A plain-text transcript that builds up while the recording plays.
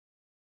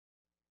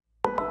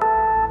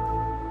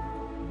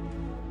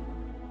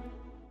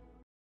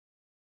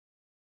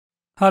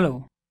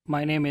Hello,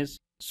 my name is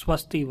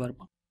Swasti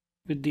Verma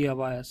with the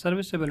Avaya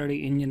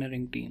Serviceability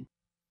Engineering team.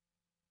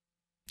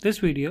 This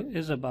video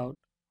is about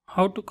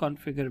how to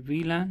configure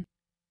Vlan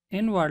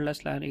in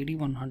Wireless LAN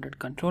 8100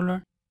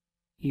 controller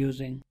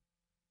using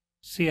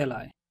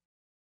CLI.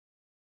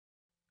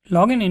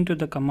 Log in into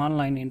the command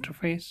line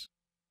interface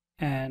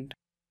and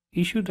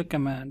issue the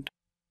command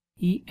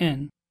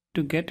en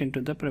to get into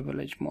the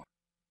privilege mode.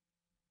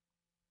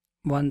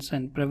 Once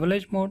in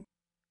privilege mode,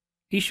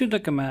 issue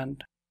the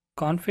command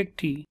config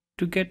t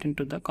to get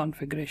into the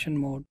configuration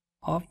mode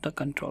of the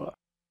controller.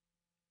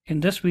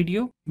 In this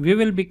video, we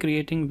will be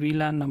creating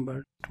VLAN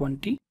number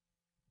 20.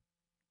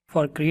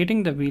 For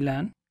creating the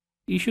VLAN,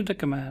 issue the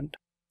command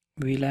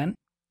VLAN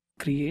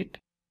create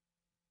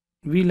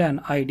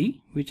VLAN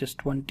ID, which is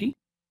 20,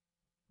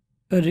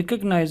 a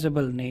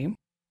recognizable name.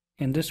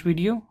 In this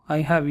video,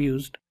 I have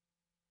used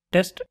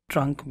test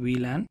trunk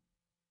VLAN,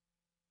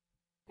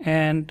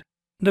 and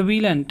the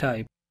VLAN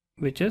type,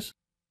 which is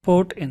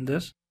port in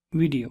this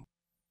video.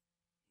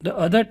 The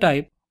other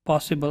type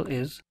possible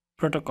is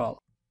protocol.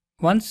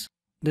 Once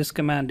this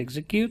command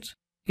executes,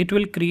 it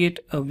will create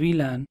a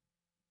VLAN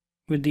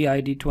with the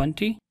ID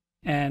 20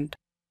 and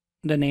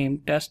the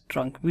name test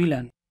trunk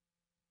VLAN.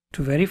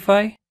 To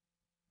verify,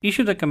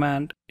 issue the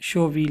command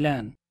show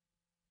VLAN.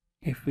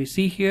 If we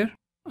see here,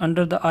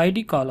 under the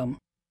ID column,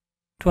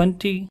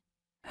 20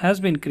 has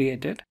been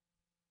created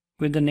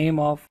with the name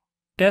of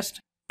test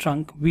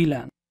trunk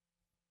VLAN.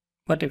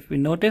 But if we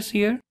notice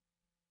here,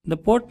 the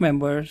port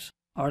members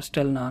are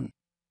still none.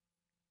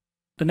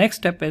 The next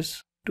step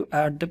is to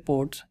add the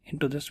ports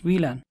into this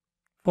VLAN.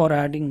 For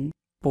adding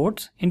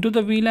ports into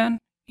the VLAN,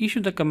 issue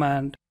the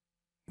command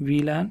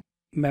VLAN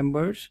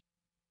members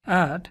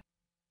add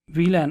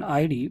VLAN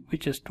ID,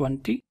 which is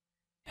 20,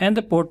 and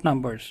the port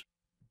numbers.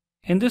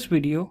 In this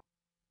video,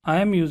 I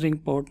am using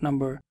port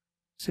number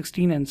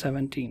 16 and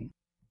 17.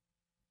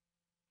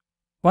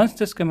 Once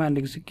this command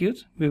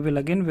executes, we will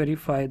again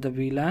verify the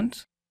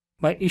VLANs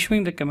by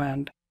issuing the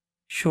command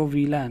show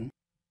VLAN.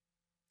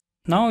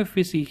 Now if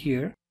we see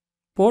here,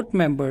 port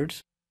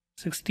members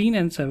 16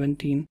 and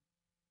 17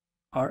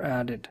 are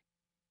added.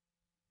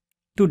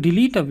 To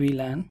delete a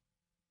VLAN,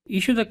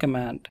 issue the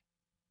command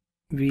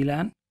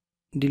VLAN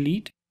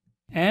delete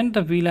and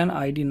the VLAN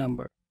ID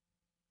number.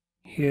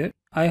 Here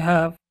I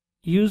have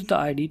used the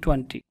ID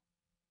 20.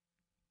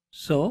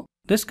 So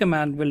this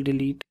command will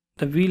delete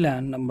the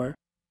VLAN number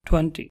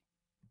 20.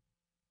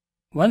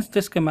 Once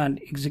this command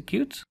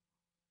executes,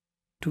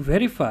 to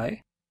verify,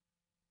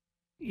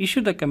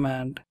 issue the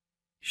command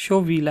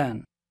show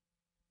VLAN.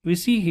 We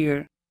see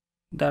here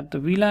that the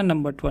VLAN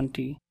number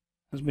 20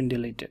 has been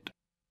deleted.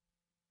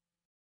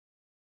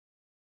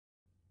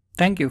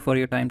 Thank you for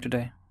your time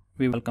today.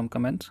 We welcome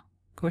comments,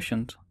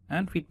 questions,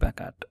 and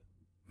feedback at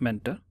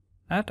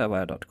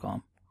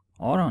mentor@avaya.com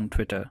or on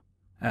Twitter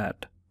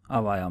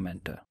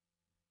 @AvayaMentor.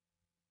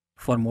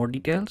 For more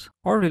details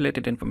or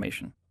related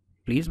information,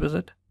 please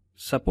visit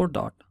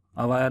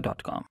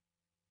support.avaya.com.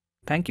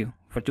 Thank you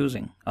for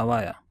choosing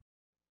Avaya.